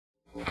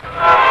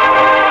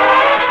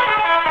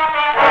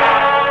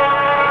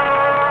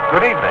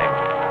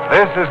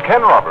This is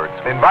Ken Roberts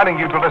inviting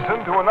you to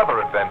listen to another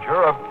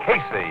adventure of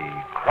Casey,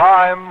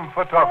 crime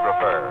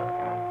photographer.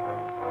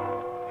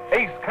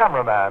 Ace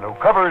cameraman who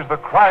covers the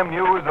crime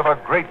news of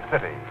a great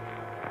city.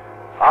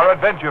 Our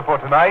adventure for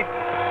tonight,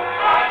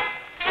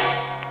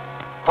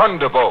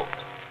 Thunderbolt.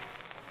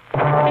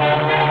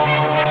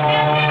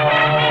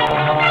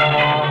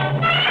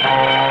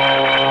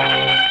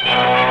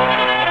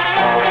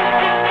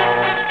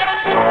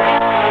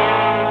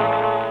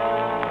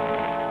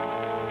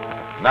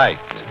 Night.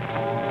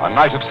 A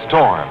night of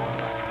storm.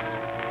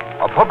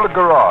 A public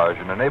garage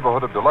in a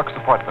neighborhood of deluxe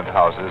apartment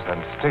houses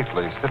and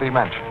stately city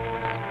mansions.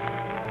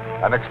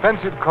 An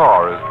expensive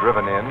car is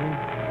driven in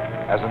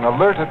as an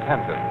alert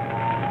attendant.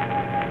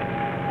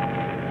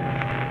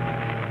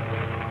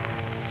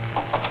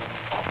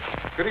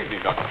 Good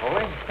evening, Dr.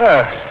 Foley.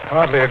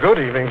 Hardly a good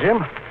evening,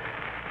 Jim.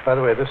 By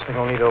the way, this thing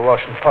will need a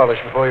wash and polish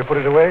before you put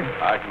it away.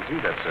 I can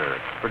see that, sir.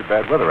 Pretty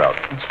bad weather out.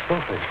 It's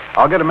filthy.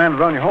 I'll get a man to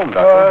run you home,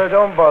 Doctor.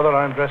 Don't bother.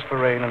 I'm dressed for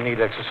rain and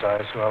need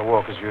exercise, so I'll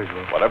walk as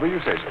usual. Whatever you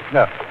say, sir.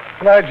 No.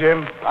 Good night,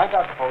 Jim. Night,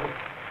 Dr. Foley.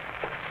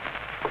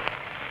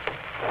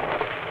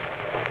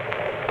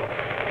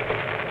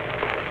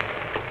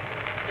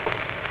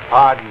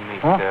 Pardon me,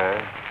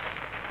 sir.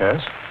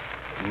 Yes?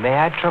 May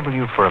I trouble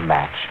you for a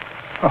match?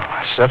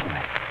 Oh, certainly.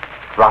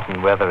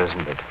 Rotten weather,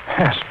 isn't it?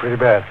 Yes, pretty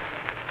bad.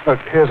 Look,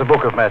 here's a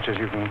book of matches.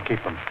 You can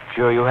keep them.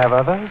 Sure you have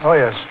others? Oh,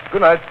 yes. Good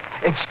night.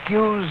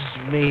 Excuse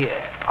me,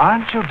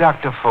 aren't you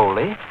Dr.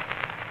 Foley?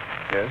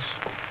 Yes?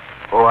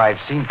 Oh, I've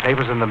seen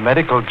papers in the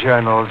medical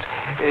journals.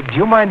 Do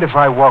you mind if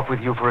I walk with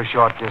you for a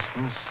short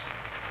distance?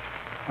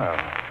 Well,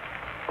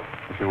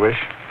 if you wish.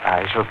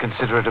 I shall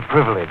consider it a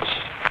privilege.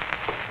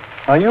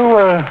 Are you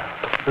a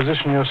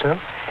physician yourself?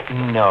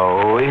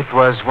 No, it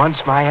was once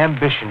my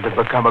ambition to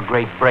become a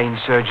great brain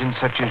surgeon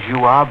such as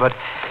you are, but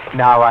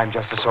now I'm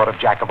just a sort of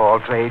jack of all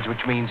trades,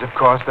 which means, of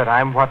course, that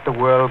I'm what the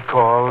world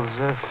calls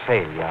a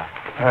failure.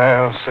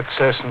 Well,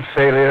 success and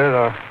failure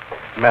are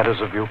matters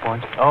of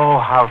viewpoint. Oh,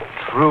 how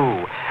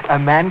true. A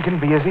man can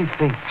be as he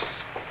thinks.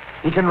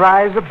 He can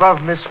rise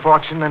above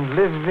misfortune and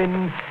live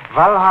in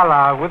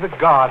Valhalla with the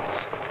gods.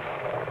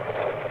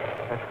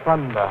 The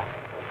thunder.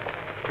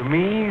 To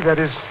me, that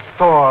is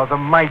Thor, the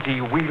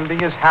mighty, wielding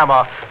his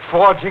hammer,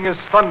 forging his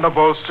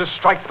thunderbolts to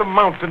strike the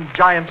mountain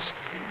giants.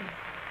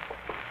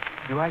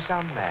 Do I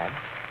sound mad?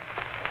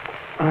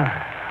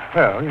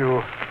 Well,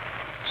 you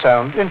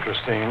sound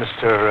interesting,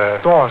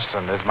 Mr.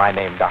 Thorson is my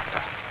name,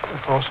 Doctor.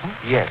 Thorson?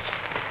 Yes.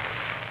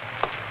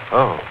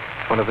 Oh,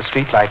 one of the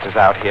streetlights is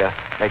out here.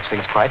 Makes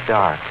things quite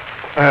dark.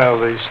 Well,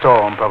 the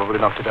storm probably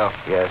knocked it out.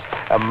 Yes,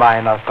 a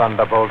minor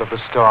thunderbolt of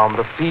the storm,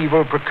 the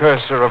feeble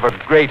precursor of a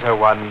greater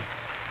one,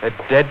 a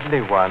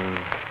deadly one.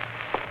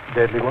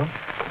 Deadly one?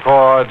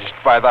 Forged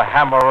by the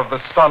hammer of the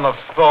son of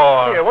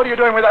Thor. Here, what are you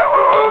doing with that?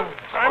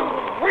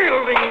 I'm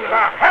wielding the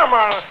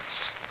hammer,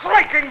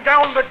 striking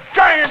down the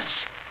giants,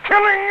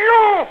 killing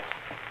you!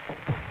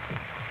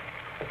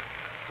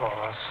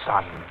 Thor's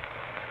son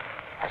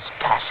has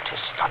cast his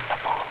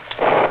thunderbolt.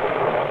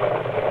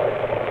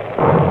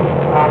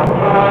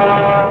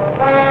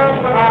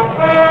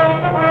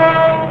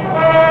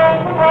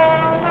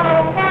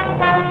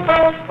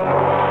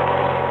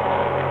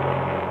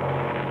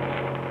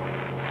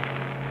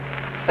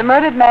 The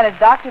murdered man is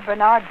Dr.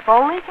 Bernard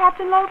Foley,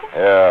 Captain Logan?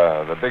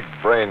 Yeah, the big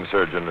brain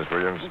surgeon, Miss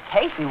Williams.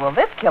 Casey, will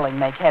this killing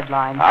make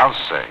headlines? I'll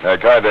say. The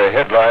kind of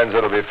headlines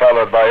that'll be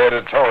followed by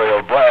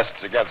editorial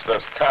blasts against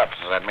us cops.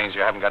 So that means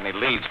you haven't got any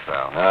leads,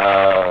 pal.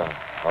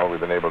 All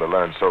we've been able to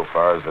learn so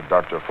far is that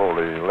Dr.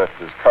 Foley left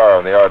his car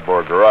in the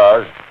Ardmore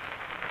garage,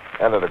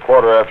 and at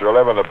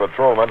 11:15, a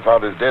patrolman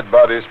found his dead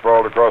body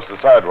sprawled across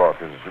the sidewalk,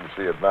 as you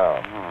see it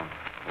now.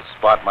 The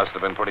spot must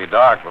have been pretty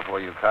dark before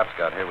you cops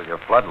got here with your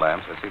flood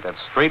lamps. I see that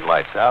street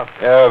light's out.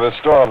 Yeah, the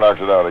storm knocked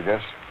it out, I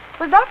guess.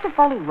 Was Dr.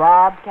 Foley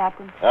robbed,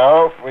 Captain?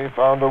 No, we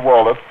found a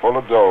wallet full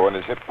of dough in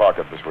his hip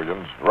pocket, Miss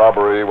Williams.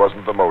 Robbery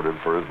wasn't the motive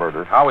for his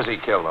murder. How was he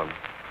killed, then?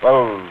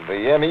 Well,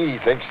 the M.E.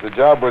 thinks the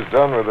job was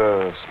done with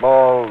a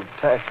small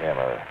tack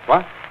hammer.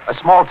 What? A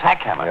small tack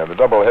hammer? Yeah, the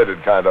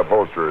double-headed kind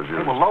upholsterers use.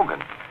 Hey, well,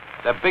 Logan,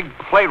 that big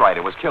playwright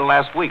who was killed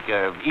last week,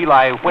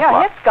 Eli Whitlock.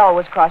 Yeah, his skull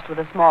was crushed with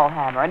a small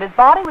hammer, and his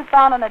body was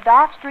found on a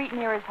dark street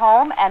near his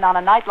home and on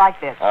a night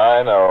like this.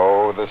 I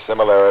know. The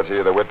similarity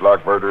of the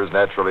Whitlock murders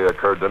naturally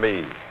occurred to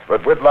me.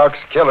 But Whitlock's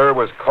killer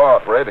was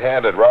caught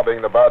red-handed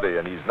robbing the body,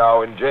 and he's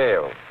now in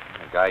jail.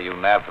 The guy you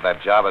nabbed for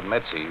that job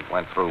admits he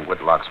went through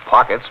Whitlock's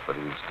pockets, but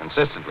he's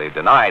consistently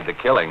denied the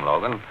killing,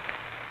 Logan.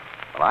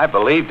 Well, I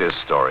believed his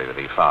story that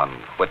he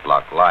found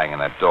Whitlock lying in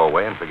that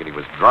doorway and figured he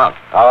was drunk.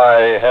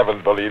 I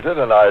haven't believed it,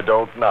 and I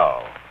don't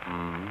now.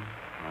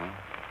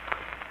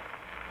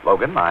 Well,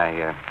 Logan,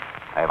 I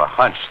have a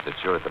hunch that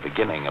you're at the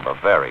beginning of a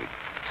very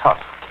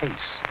tough case.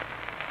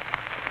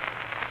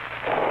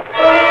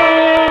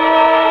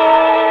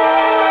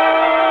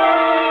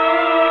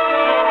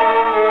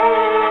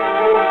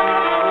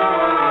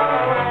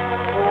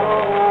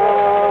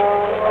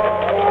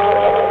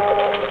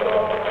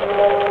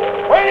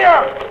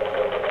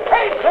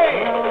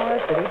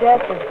 City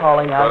Desk is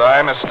calling us. Could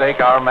I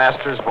mistake our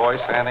master's voice,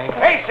 Annie?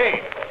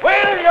 Casey!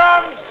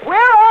 Williams! We're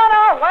on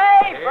our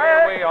way, Here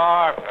Bert. we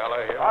are, fella.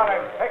 Here we All right,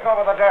 are. take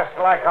over the desk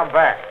till I come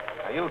back.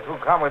 Now, you two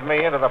come with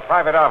me into the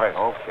private office.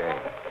 Okay.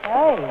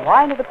 Hey,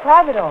 why into the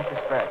private office,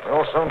 Bert?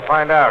 You'll soon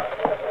find out.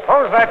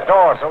 Close that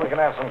door so we can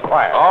have some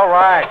quiet. All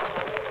right.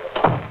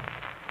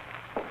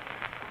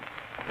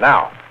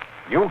 Now,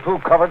 you two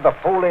covered the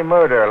Foley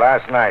murder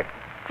last night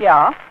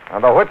Yeah?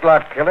 and the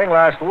Whitlock killing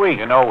last week.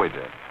 You know we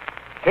did.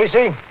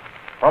 Casey,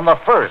 from the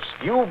first,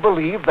 you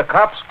believed the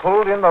cops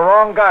pulled in the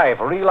wrong guy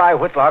for Eli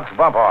Whitlock's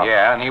bump-off.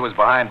 Yeah, and he was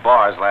behind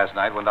bars last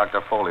night when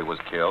Dr. Foley was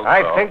killed.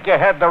 I so- think you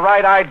had the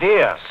right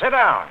idea. Sit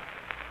down.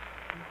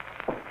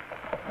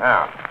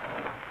 Now,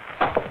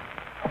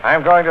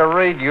 I'm going to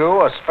read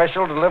you a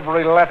special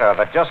delivery letter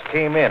that just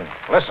came in.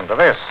 Listen to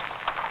this.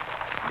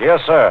 Dear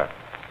sir,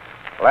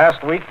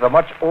 last week the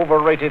much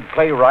overrated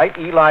playwright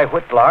Eli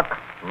Whitlock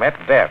met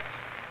death.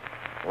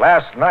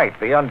 Last night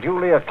the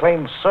unduly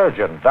acclaimed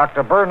surgeon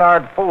Dr.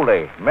 Bernard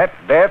Foley met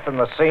death in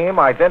the same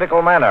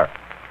identical manner.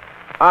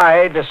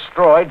 I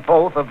destroyed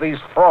both of these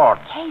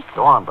frauds,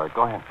 Go on, Bert.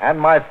 Go ahead. and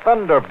my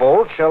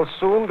Thunderbolt shall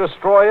soon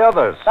destroy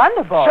others.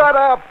 Thunderbolt? Shut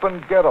up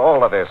and get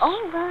all of this.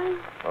 All right.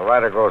 The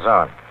writer goes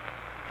on.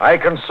 I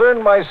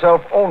concern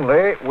myself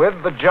only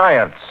with the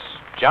giants.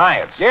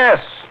 Giants. Yes,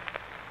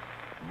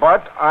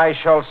 but I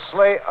shall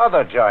slay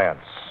other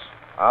giants.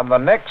 On the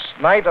next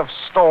night of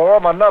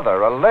storm,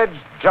 another alleged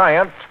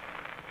giant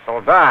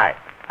shall die.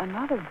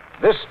 Another.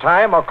 This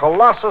time, a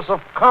colossus of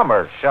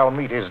commerce shall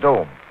meet his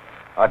doom.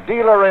 A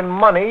dealer in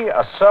money,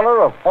 a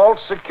seller of false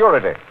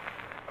security.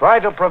 Try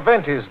to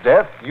prevent his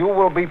death, you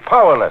will be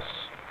powerless.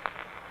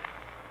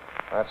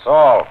 That's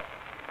all.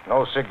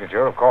 No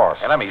signature, of course.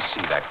 Hey, let me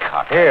see that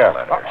copy Here, of the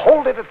letter.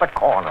 hold it at the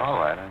corner. All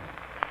right.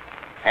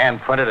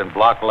 Hand-printed in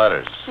block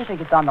letters. You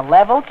think it's on the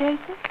level, Casey?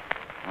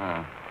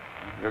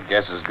 Your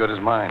guess is as good as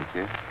mine,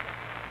 kid.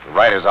 The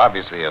writer's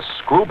obviously a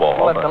screwball.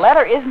 Well, if but- the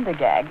letter isn't a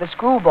gag, the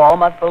screwball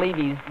must believe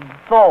he's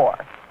Thor,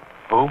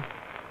 Who?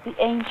 the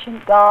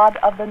ancient god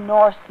of the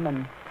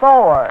Norsemen.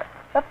 Thor,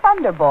 the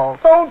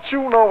Thunderbolt. Don't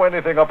you know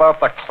anything about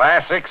the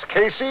classics,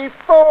 Casey?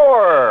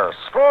 Thor,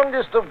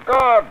 strongest of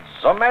gods,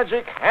 a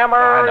magic hammer.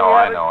 I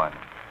know. yet-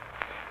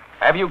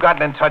 Have you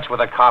gotten in touch with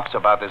the cops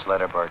about this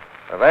letter, Bert?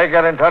 If they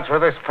get in touch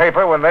with this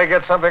paper when they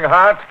get something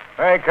hot,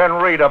 they can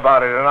read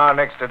about it in our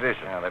next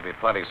edition. Yeah, they'd be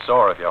plenty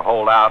sore if you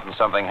hold out and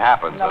something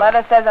happens. And the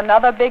letter says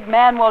another big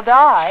man will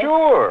die.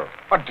 Sure,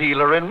 a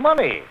dealer in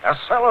money, a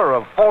seller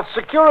of false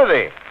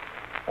security.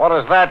 What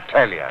does that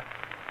tell you?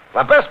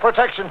 The best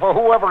protection for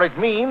whoever it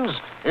means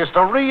is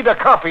to read a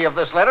copy of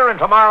this letter in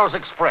tomorrow's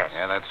Express.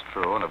 Yeah, that's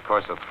true. And, of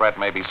course, the threat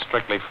may be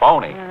strictly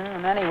phony.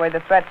 And anyway,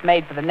 the threat's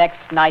made for the next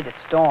night it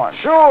storms.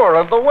 Sure,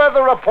 and the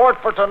weather report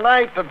for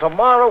tonight and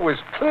tomorrow is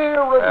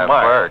clear and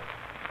mild. Bert,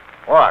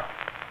 What?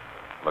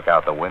 look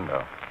out the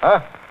window. Huh?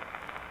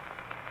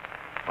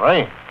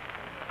 Rain.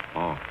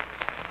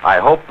 I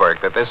hope, Bert,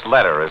 that this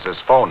letter is as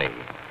phony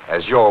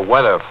as your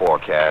weather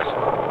forecast.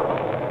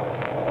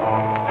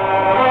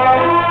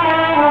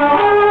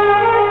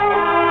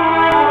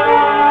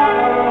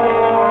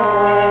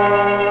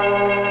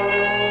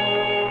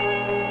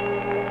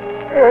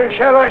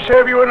 Shall I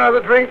serve you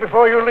another drink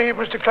before you leave,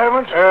 Mr.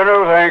 Clement?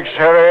 No, thanks,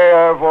 Harry.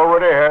 I've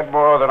already had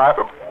more than I,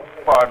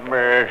 pardon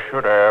me,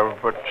 should have.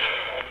 But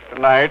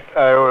tonight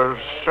I was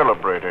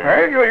celebrating.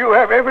 Well, you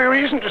have every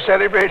reason to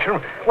celebrate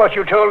from what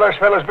you told us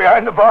fellas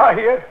behind the bar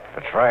here.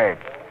 That's right.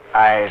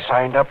 I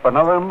signed up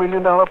another $1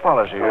 million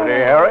policy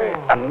today, Harry.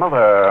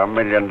 Another $1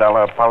 million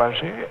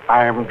policy.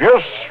 I'm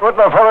just what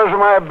the fellows in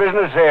my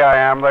business say I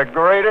am, the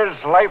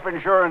greatest life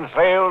insurance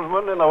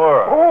salesman in the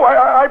world. Oh,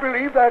 I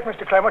believe that,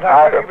 Mr. Clement.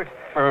 I believe it.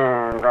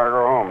 Gotta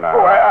go home now.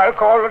 Oh, I'll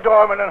call the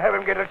doorman and have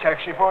him get a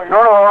taxi for you.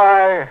 No,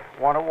 I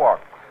want to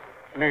walk.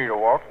 Need a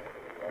walk.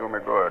 Do me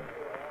good.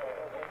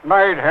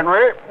 Night,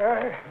 Henry.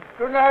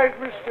 Good night,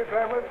 Mr.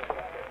 Clement.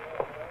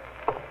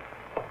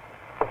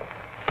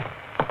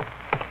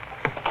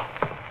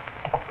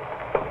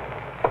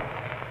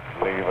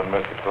 Leaving,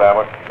 Mr.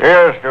 Clement.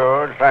 Yes,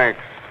 George. Thanks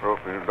for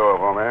opening the door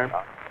for me.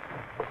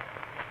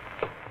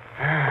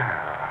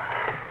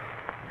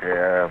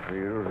 Yeah,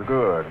 feels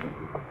good.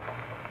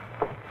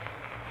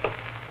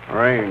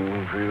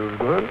 Rain feels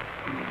good.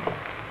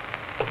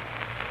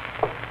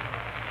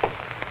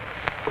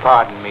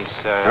 Pardon me,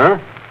 sir.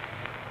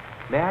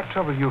 Huh? May I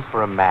trouble you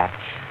for a match?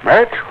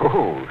 Match?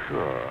 Oh,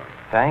 sure.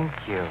 Thank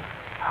you.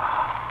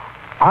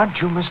 Aren't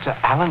you Mr.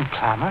 Alan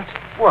Clammert?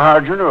 Well,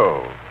 how'd you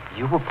know?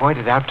 You were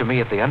pointed out to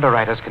me at the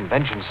Underwriters'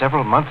 Convention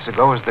several months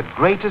ago as the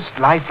greatest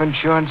life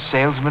insurance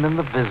salesman in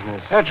the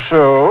business. That's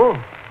so.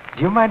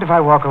 Do you mind if I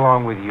walk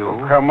along with you?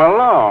 Come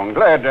along.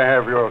 Glad to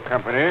have your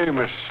company,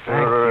 Mr.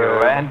 Thank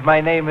you. And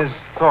my name is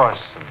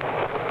Thorson.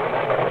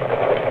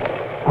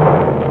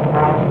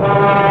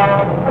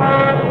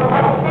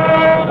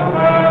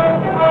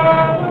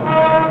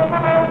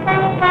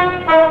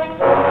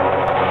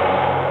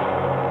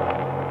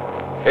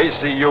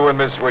 Casey, you and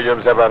Miss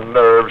Williams have a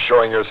nerve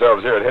showing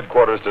yourselves here at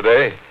headquarters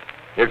today.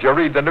 If you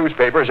read the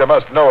newspapers, you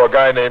must know a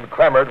guy named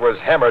Clamart was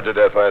hammered to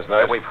death last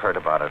night. Yeah, we've heard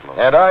about it,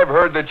 Logan. And I've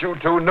heard that you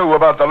two knew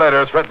about the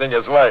letter threatening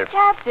his life.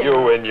 Captain.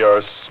 You and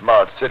your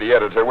smart city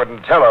editor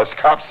wouldn't tell us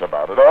cops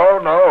about it.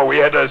 Oh, no, we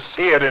had to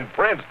see it in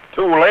print.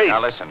 Too late.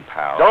 Now, listen,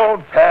 pal.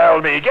 Don't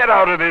pal me. Get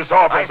out of this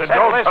office I and said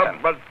don't listen.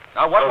 But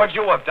Now, what would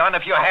you have done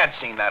if you had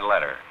seen that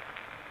letter?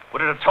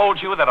 Would it have told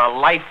you that a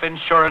life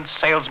insurance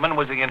salesman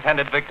was the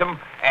intended victim,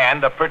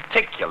 and a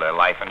particular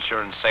life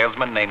insurance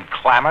salesman named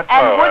Clamart?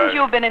 And wouldn't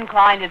you have been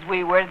inclined, as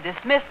we were, to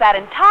dismiss that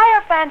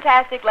entire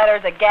fantastic letter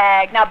as a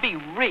gag? Now, be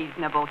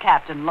reasonable,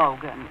 Captain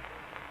Logan.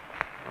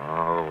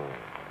 Oh,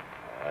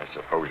 I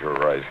suppose you're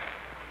right.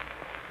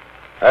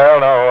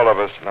 Well, now all of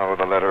us know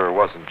the letter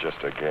wasn't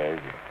just a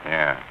gag.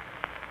 Yeah.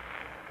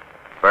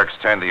 Burke's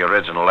turned the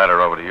original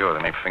letter over to you. Are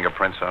there any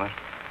fingerprints on it?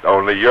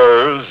 Only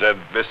yours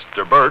and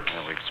Mr. Burke's.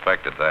 Yeah, we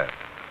expected that.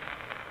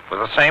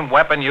 Was the same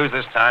weapon used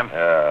this time?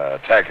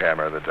 Tack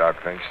hammer, the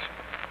doc thinks.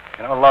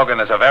 You know, Logan,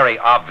 there's a very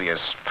obvious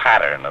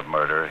pattern of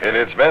murder. In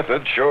its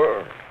method,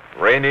 sure.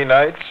 Rainy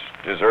nights,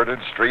 deserted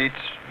streets,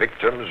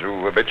 victims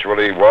who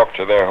habitually walk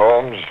to their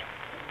homes.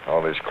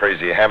 All this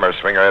crazy hammer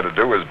swinger had to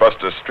do was bust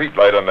a street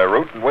light on their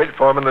route and wait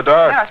for him in the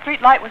dark. Yeah, our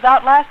street light was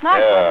out last night.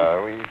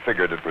 Yeah, we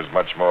figured it was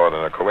much more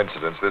than a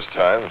coincidence this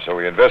time, so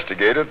we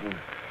investigated and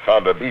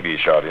found a BB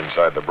shot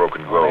inside the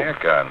broken globe. Air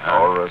gun,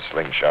 huh? Or a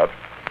slingshot.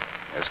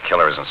 This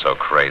killer isn't so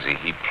crazy.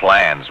 He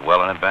plans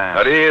well in advance.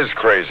 But he is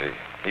crazy.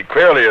 He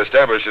clearly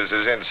establishes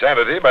his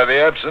insanity by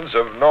the absence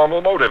of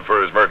normal motive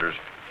for his murders.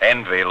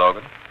 Envy,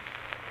 Logan.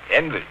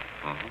 Envy.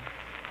 Mm-hmm.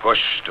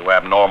 Pushed to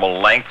abnormal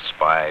lengths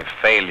by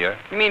failure.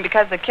 You mean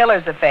because the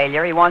killer's a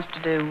failure, he wants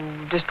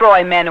to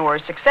destroy men who are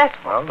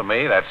successful? Well, to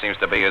me, that seems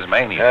to be his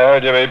mania. Yeah,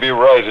 you may be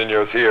right in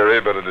your theory,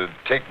 but it'd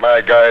take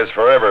my guys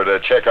forever to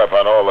check up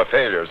on all the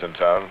failures in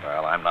town.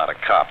 Well, I'm not a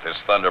cop. This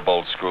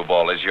Thunderbolt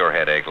screwball is your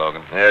headache,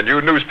 Logan. And you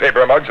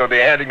newspaper mugs will be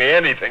handing me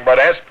anything but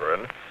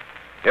aspirin.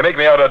 You make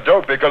me out a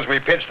dope because we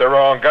pinched the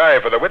wrong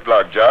guy for the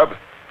Whitlock job,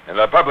 and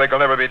the public will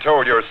never be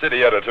told your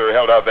city editor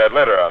held out that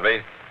letter on me.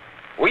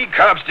 We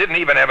cops didn't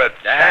even have a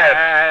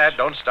chance.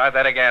 Don't start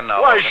that again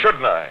now. Why Logan.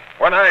 shouldn't I?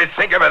 When I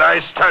think of it,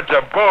 I start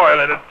to boil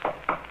and it...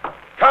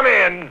 Come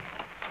in.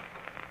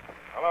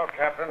 Hello,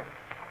 Captain.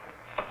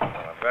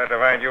 I'm glad to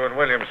find you and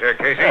Williams here,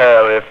 Casey.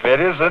 Well, if it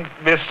isn't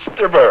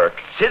Mr. Burke,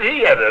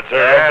 city editor.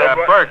 Yeah, of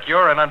the... Burke,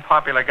 you're an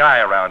unpopular guy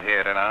around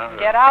here, you know.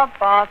 Get out,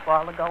 boss,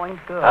 while the going's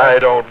good. I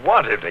don't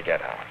want him to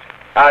get out.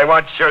 I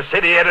want your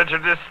city editor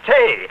to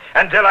stay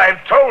until I've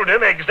told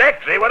him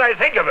exactly what I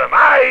think of him.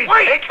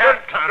 Wait,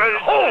 Captain!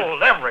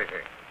 Hold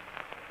everything.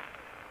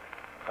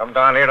 Come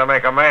down here to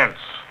make amends.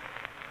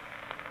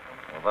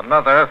 With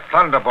another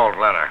Thunderbolt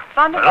letter.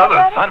 Thunderbolt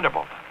letter?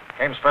 Thunderbolt.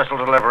 Came special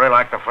delivery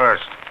like the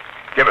first.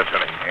 Give it to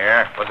me.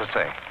 Here. What's it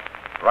say?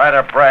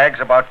 Ryder brags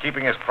about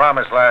keeping his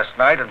promise last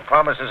night and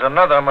promises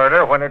another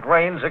murder when it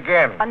rains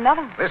again.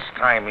 Another? This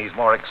time he's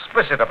more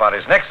explicit about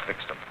his next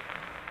victim.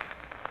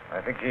 I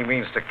think he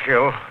means to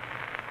kill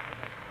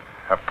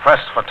a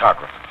press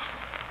photographer.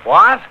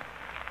 What?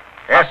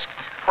 Yes,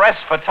 A press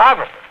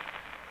photographer.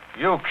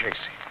 you, Casey.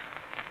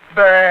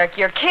 Burke,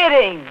 you're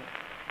kidding.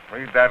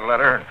 Read that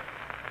letter and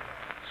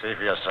see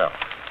for yourself.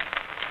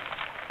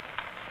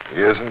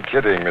 He isn't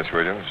kidding, Miss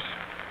Williams.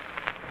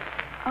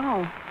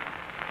 Oh.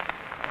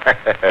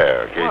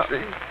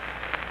 Casey,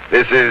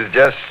 this is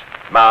just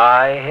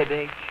my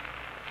headache.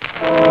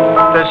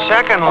 The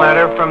second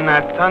letter from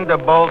that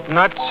Thunderbolt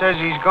nut says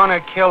he's gonna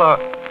kill a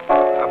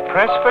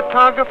press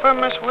photographer,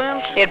 Miss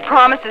Williams? It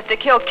promises to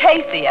kill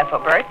Casey,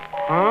 Ethelbert.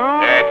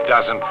 Huh? It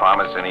doesn't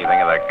promise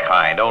anything of the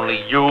kind.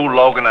 Only you,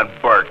 Logan, and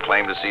Burke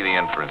claim to see the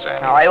inference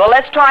in. All right, well,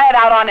 let's try it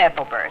out on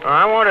Ethelbert.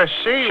 I want to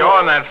see. Show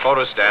him that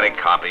photostatic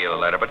copy of the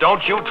letter, but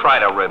don't you try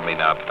to rib me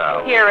now,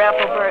 pal. Here,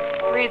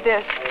 Ethelbert, read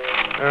this.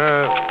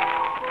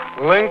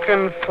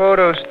 Lincoln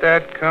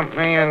Photostat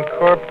Company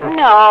Incorporated.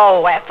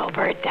 No,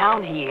 Ethelbert,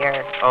 down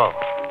here. Oh.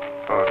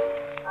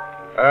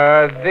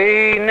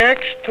 The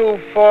next to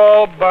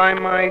fall by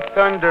my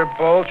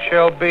thunderbolt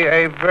shall be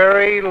a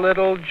very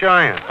little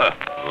giant.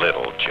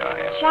 Little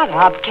giant. Shut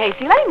up,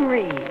 Casey. Let him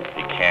read.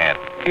 You can't.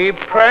 He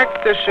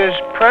practices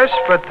press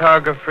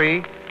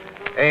photography,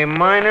 a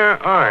minor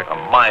art. A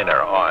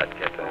minor art,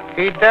 get that?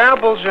 He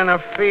dabbles in a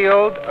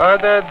field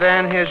other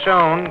than his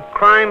own,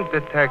 crime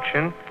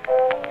detection,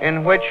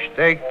 in which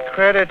they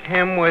credit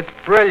him with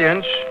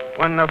brilliance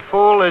when the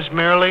fool is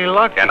merely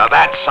lucky. Yeah, now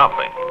that's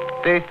something.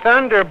 The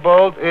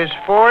Thunderbolt is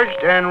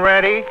forged and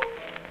ready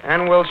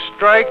and will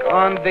strike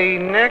on the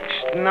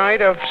next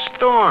night of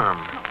storm.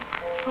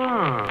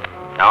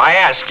 Now, I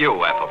ask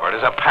you, Ethelbert,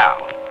 as a pal,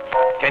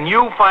 can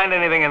you find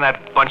anything in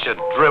that bunch of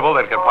dribble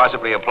that could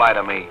possibly apply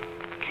to me?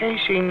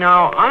 Casey,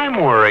 now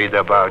I'm worried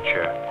about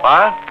you.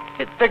 What?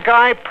 The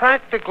guy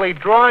practically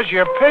draws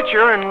your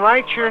picture and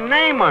writes your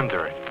name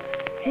under it.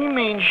 He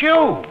means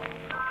you.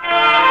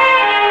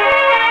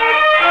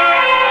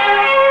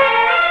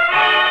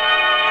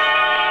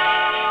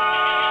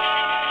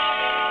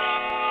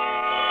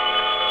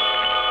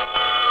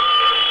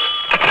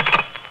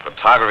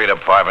 Photography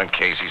department,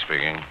 Casey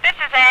speaking. This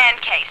is Ann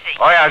Casey. Casey.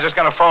 Oh, yeah, I was just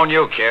going to phone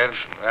you, kid.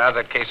 How's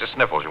that case of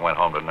sniffles you went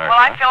home to nurse? Well,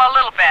 I huh? feel a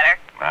little better.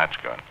 That's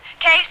good.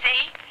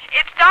 Casey,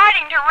 it's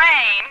starting to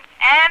rain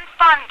and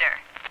thunder.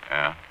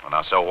 Yeah? Well,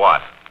 now, so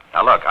what?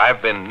 Now, look,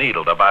 I've been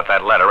needled about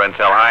that letter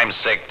until I'm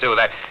sick, too.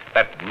 That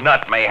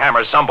nut may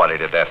hammer somebody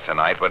to death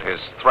tonight, but his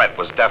threat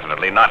was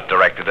definitely not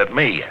directed at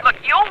me. Look,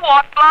 you'll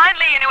walk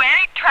blindly into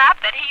any trap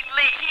that he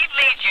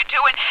leads you to,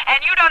 and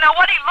you don't know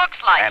what he looks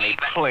like. Annie,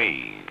 even.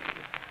 please.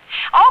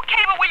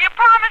 Okay, but will you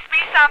promise me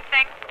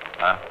something?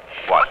 Huh?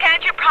 Well, What?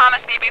 can't you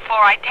promise me before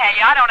I tell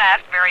you? I don't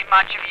ask very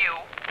much of you.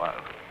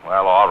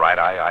 Well, all right,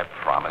 I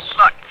promise.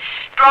 Look,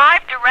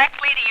 drive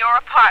directly to your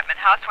apartment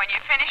house when you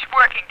finish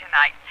working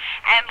tonight,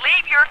 and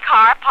leave your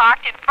car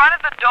parked in front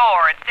of the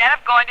door instead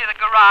of going to the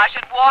garage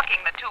and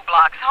walking the 2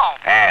 blocks home.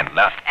 And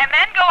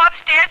then go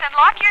upstairs and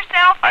lock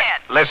yourself in.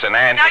 listen,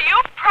 Ann. Now,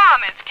 you've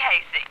promised,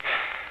 Casey.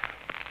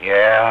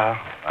 Yeah,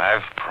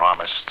 I've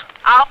promised.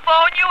 I'll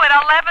phone you at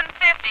 11:50.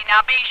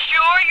 Now, be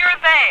sure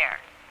you're there.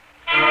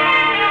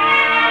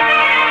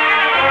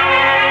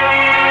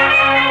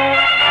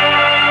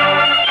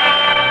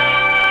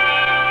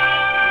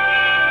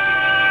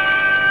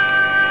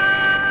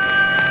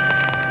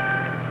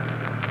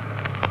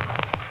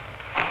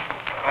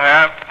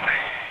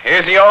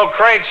 Here's the old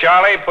crate,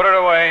 Charlie. Put it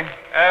away.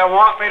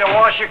 Want me to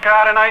wash your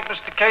car tonight,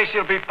 Mr. Casey?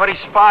 It'll be pretty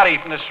spotty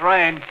from this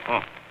rain.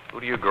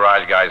 Who do you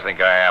garage guys think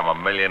I am, a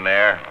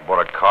millionaire? I bought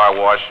a car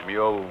wash from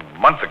you a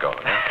month ago.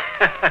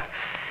 Huh?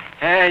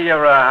 Hey,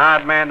 you're a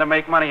hard man to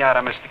make money out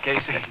of, Mr.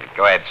 Casey.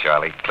 Go ahead,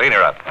 Charlie. Clean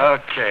her up.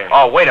 Okay.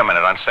 Oh, wait a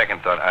minute. On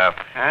second thought,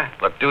 Huh?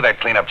 look, do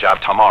that cleanup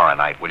job tomorrow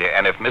night, will you?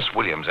 And if Miss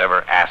Williams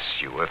ever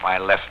asks you if I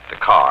left the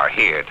car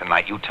here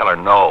tonight, you tell her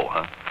no,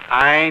 huh?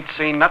 I ain't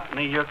seen nothing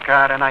of your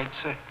car tonight,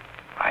 sir.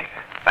 Right.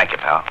 Thank you,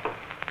 pal.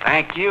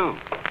 Thank you.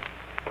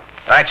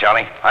 All right,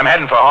 Charlie. I'm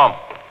heading for home.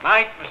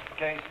 Night, Mr.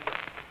 Casey.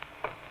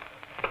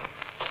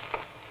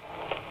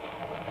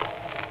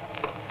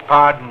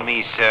 Pardon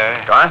me,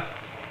 sir. Go on.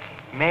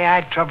 May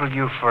I trouble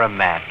you for a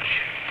match?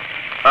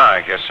 Oh,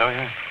 I guess so,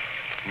 yeah.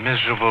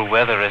 Miserable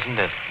weather, isn't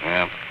it?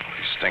 Yeah,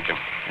 pretty stinking.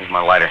 Here's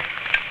my lighter.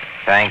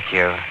 Thank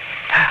you.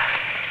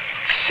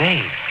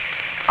 Say,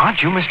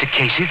 aren't you Mr.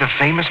 Casey, the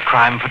famous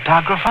crime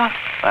photographer?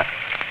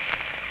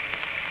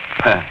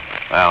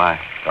 Well, I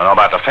don't know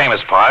about the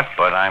famous part,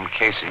 but I'm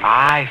Casey.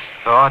 I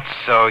thought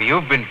so.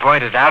 You've been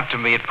pointed out to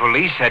me at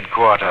police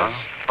headquarters.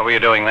 What were you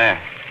doing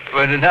there?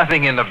 Well,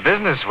 nothing in the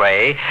business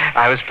way.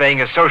 I was paying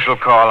a social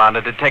call on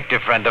a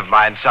detective friend of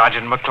mine,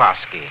 Sergeant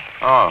McCloskey.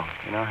 Oh,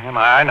 you know him?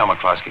 I know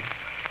McCloskey.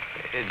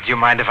 Do you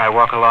mind if I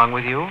walk along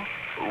with you?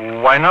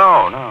 Why,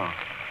 no.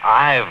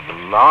 I've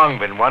long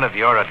been one of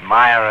your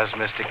admirers,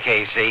 Mr.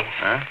 Casey.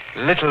 Huh?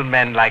 Little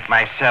men like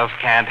myself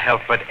can't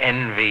help but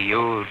envy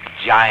you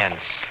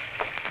giants.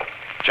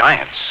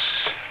 Giants.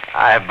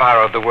 I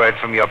borrowed the word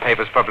from your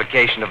paper's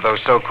publication of those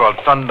so-called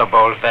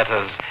Thunderbolt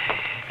letters.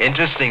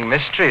 Interesting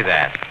mystery,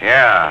 that.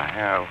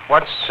 Yeah.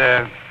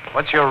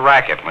 What's your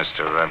racket,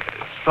 Mr.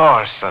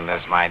 Thorson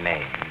is my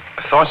name.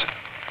 Thorson?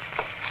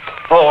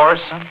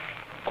 Thorson?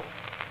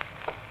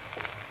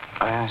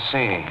 I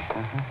see.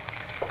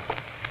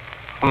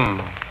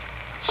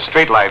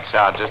 Streetlights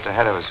out just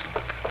ahead of us.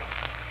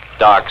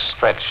 Dark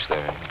stretch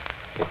there.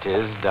 It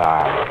is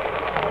dark.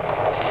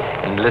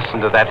 And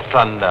listen to that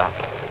thunder.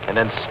 An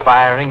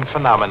inspiring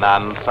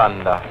phenomenon,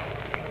 thunder.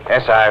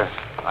 Yes,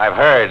 I've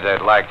heard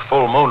that like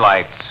full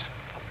moonlight,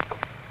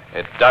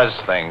 it does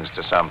things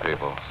to some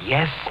people.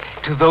 Yes,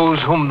 to those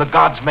whom the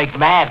gods make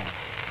mad.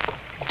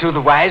 To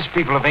the wise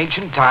people of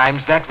ancient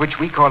times, that which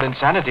we call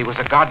insanity was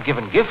a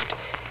God-given gift.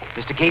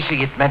 Mr.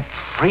 Casey, it meant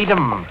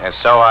freedom. Yes,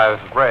 so I've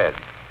read.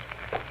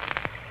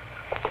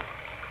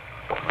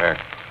 We're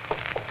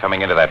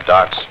coming into that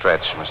dark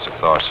stretch, Mr.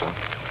 Thorson.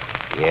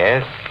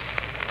 Yes,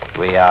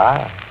 we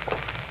are.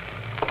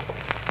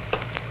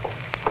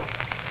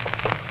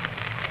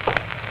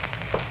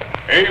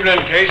 Evening,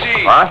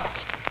 Casey. What?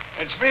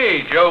 It's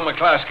me, Joe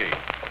McCloskey.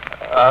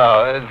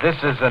 Oh, this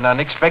is an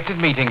unexpected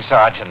meeting,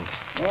 Sergeant.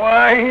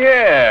 Why,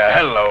 yeah.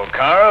 Hello,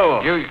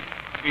 Carl.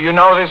 You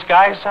know this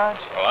guy, Sarge?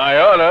 Well, I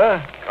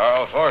oughta.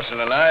 Carl Thorson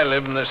and I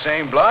lived in the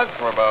same block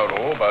for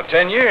about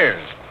 10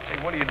 years.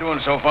 Say, what are you doing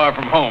so far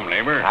from home,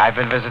 neighbor? I've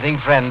been visiting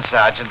friends,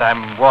 Sergeant.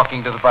 I'm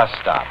walking to the bus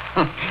stop.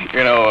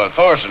 You know,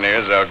 Thorson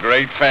here's a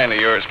great fan of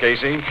yours,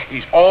 Casey.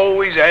 He's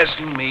always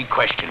asking me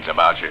questions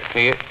about you.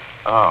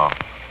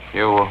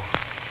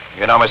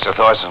 You know Mr.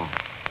 Thorson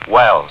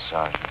well,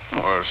 Sergeant.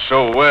 Or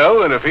so well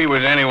that if he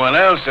was anyone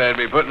else, I'd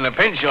be putting a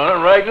pinch on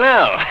him right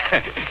now.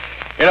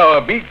 You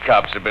know, beat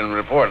cops have been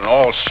reporting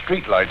all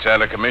streetlights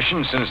out of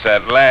commission since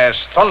that last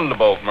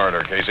Thunderbolt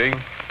murder, Casey.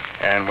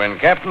 And when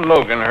Captain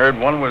Logan heard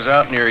one was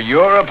out near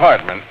your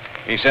apartment,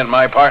 he sent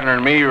my partner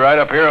and me right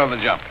up here on the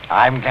jump.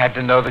 I'm glad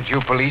to know that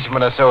you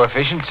policemen are so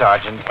efficient,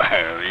 Sergeant.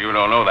 Well, you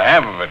don't know the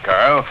half of it,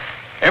 Carl.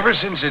 Ever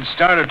since it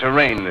started to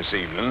rain this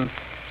evening,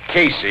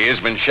 Casey has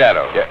been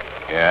shadowed.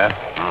 Yeah?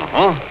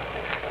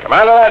 Mm-hmm. Come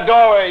out of that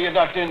doorway you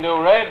ducked into,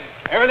 Red.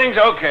 Everything's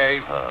okay.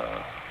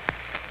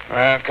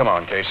 Well, come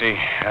on, Casey.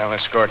 I'll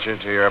escort you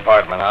to your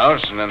apartment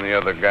house, and then the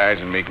other guys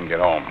and me can get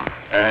home.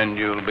 And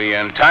you'll be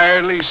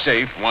entirely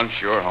safe once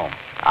you're home.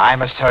 I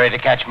must hurry to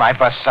catch my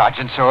bus,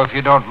 Sergeant, so if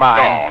you don't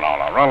mind. No.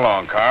 Run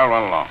along, Carl.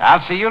 Run along.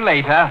 I'll see you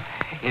later.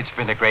 It's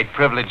been a great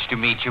privilege to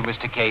meet you,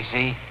 Mr.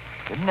 Casey.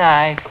 Good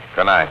night.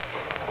 Good night.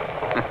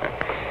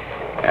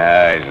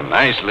 He's a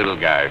nice little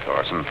guy,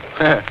 Thorson.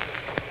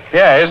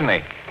 Yeah, isn't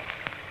he?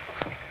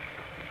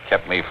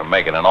 Kept me from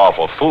making an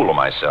awful fool of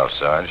myself,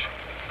 Sarge.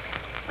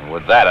 And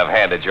with that, I've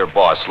handed your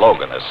boss,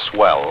 Logan, a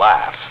swell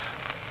laugh.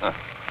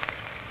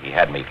 He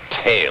had me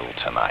tailed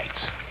tonight.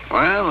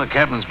 Well, the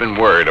captain's been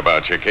worried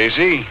about you,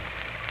 Casey.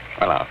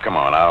 Well, now, come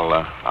on.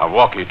 I'll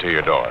walk you to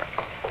your door.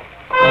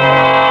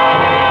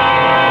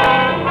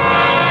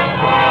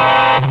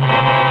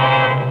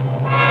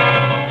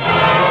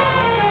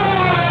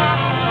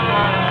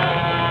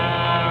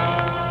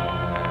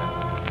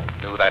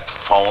 Knew that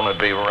phone would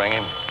be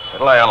ringing.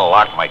 Till I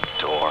unlock my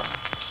door.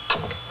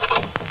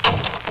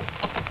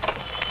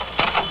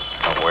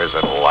 Now, where's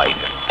that light?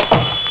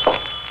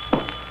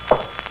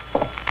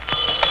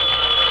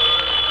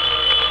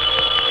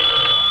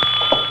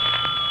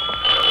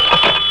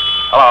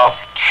 Hello?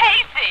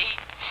 Casey,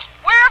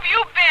 where have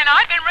you been?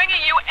 I've been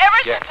ringing you ever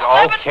since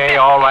 11:50. Okay,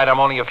 all right. I'm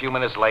only a few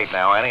minutes late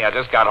now, Annie. I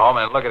just got home,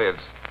 and look at it.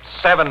 It's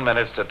 7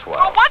 minutes to 12.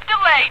 Well, what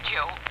delayed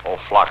you? Whole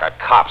flock of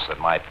cops that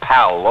my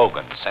pal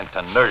Logan sent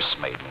to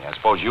nursemaid me. I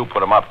suppose you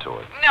put him up to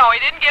it. No, he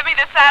didn't give me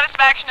the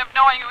satisfaction of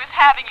knowing he was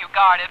having you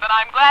guarded, but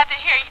I'm glad to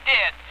hear he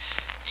did.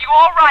 You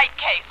all right,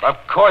 Casey? Of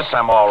course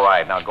I'm all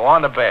right. Now go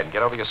on to bed and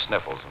get over your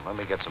sniffles and let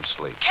me get some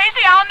sleep.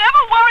 Casey, I'll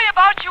never worry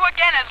about you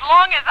again as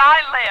long as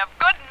I live.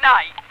 Good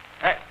night.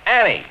 Hey,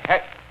 Annie.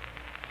 Hey.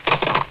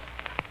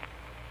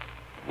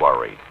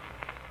 Worried.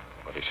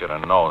 But he should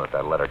have known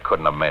that letter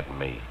couldn't have meant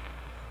me.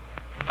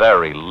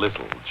 Very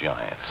little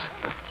giant.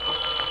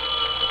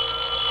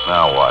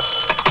 Now what?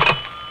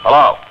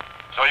 Hello?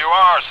 So you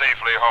are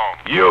safely home.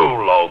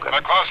 You, Logan.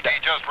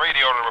 McCluskey just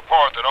radioed a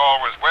report that all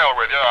was well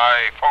with you.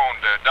 I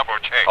phoned to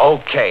double-check.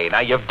 Okay, now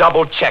you've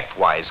double-checked,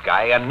 wise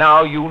guy, and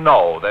now you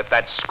know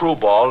that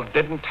screwball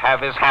didn't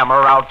have his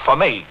hammer out for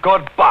me.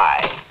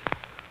 Goodbye.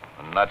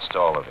 And that's to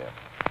all of you.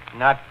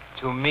 Not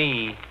to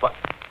me. But...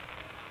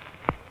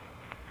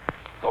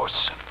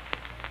 Thorson.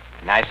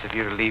 Nice of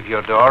you to leave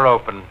your door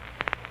open.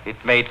 It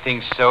made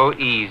things so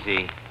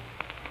easy.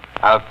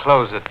 I'll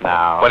close it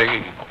now. What are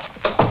you...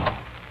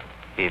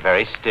 Be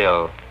very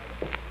still.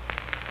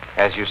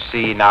 As you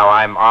see, now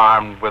I'm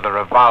armed with a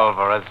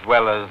revolver as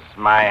well as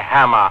my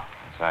hammer.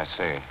 Yes, I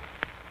see.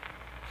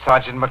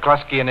 Sergeant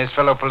McCluskey and his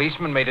fellow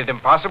policemen made it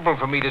impossible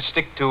for me to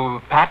stick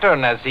to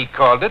pattern, as he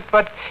called it,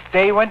 but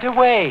they went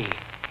away,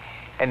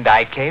 and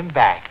I came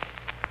back.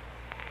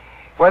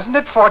 Wasn't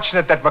it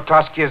fortunate that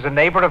McCluskey is a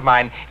neighbor of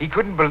mine? He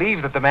couldn't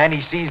believe that the man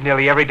he sees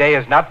nearly every day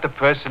is not the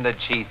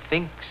personage he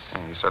thinks.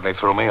 Yeah, you certainly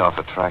threw me off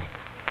the track.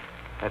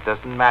 That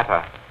doesn't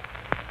matter.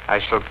 I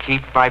shall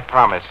keep my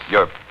promise.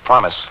 Your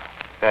promise?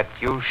 That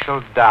you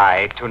shall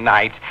die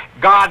tonight.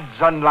 Gods,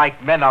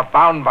 unlike men, are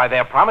bound by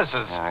their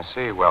promises. Yeah, I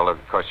see. Well, of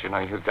course, you know,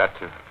 you've got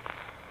to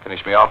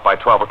finish me off by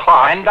 12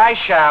 o'clock. And I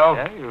shall.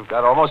 Yeah, you've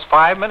got almost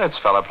 5 minutes,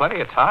 fella. Plenty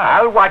of time.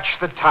 I'll watch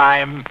the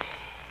time.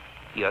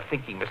 You're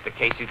thinking, Mr.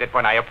 Casey, that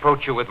when I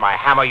approach you with my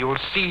hammer, you'll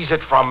seize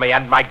it from me,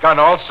 and my gun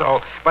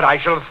also. But I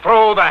shall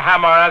throw the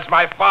hammer as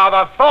my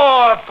father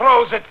Thor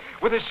throws it,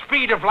 with the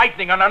speed of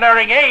lightning and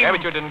unerring aim. Yeah,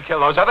 but you didn't kill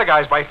those other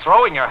guys by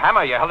throwing your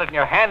hammer. You held it in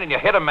your hand and you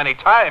hit them many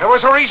times. There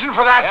was a reason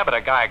for that. Yeah, but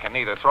a guy can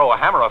neither throw a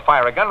hammer or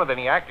fire a gun with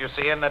any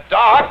accuracy in the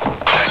dark.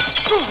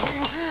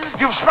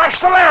 You've smashed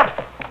the lamp.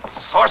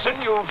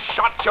 Thorson, you've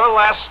shot your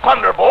last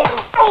Thunderbolt.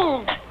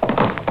 Now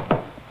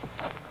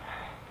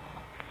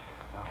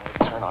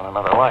we'll turn on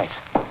another light.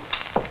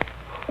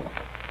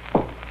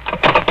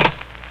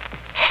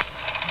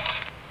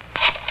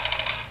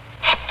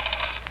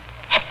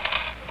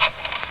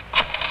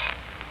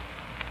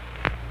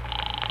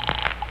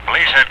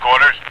 Police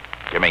headquarters.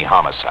 Give me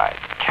homicide.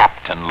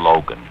 Captain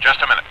Logan.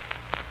 Just a minute.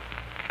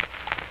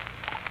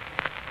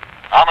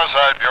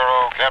 Homicide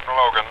Bureau, Captain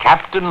Logan.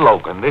 Captain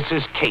Logan, this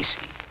is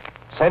Casey.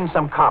 Send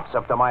some cops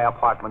up to my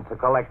apartment to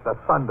collect the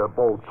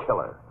Thunderbolt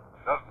killer.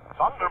 The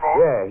Thunderbolt?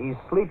 Yeah, he's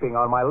sleeping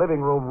on my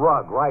living room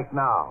rug right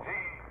now.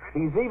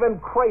 He's even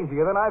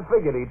crazier than I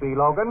figured he'd be,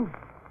 Logan.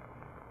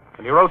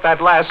 When he wrote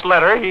that last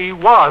letter, he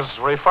was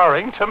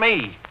referring to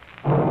me.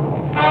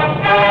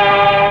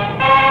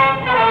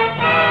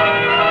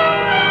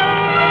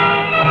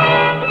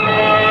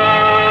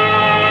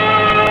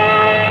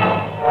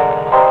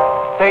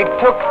 They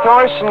took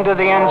Thorson to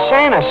the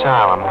insane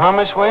asylum, huh,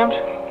 Miss Williams?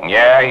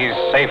 Yeah, he's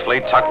safely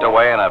tucked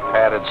away in a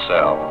padded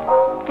cell.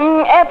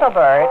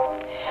 Ethelbert,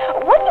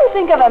 what do you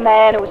think of a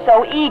man who's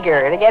so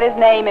eager to get his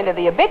name into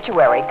the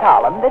obituary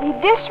column that he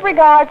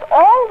disregards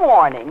all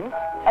warnings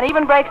and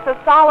even breaks a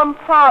solemn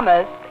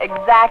promise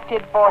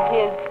exacted for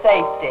his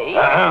safety?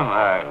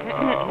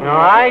 No,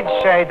 I'd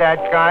say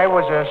that guy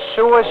was a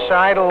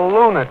suicidal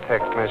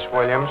lunatic, Miss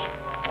Williams.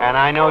 And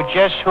I know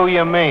just who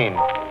you mean.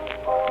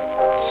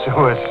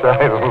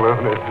 Suicidal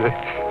lunatic.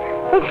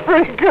 That's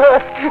pretty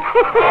good.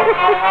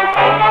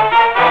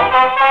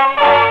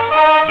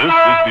 This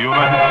is the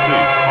United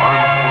States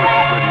Armed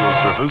Forces Radio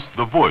Service,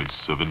 the voice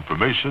of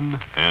information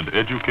and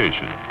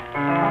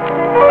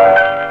education.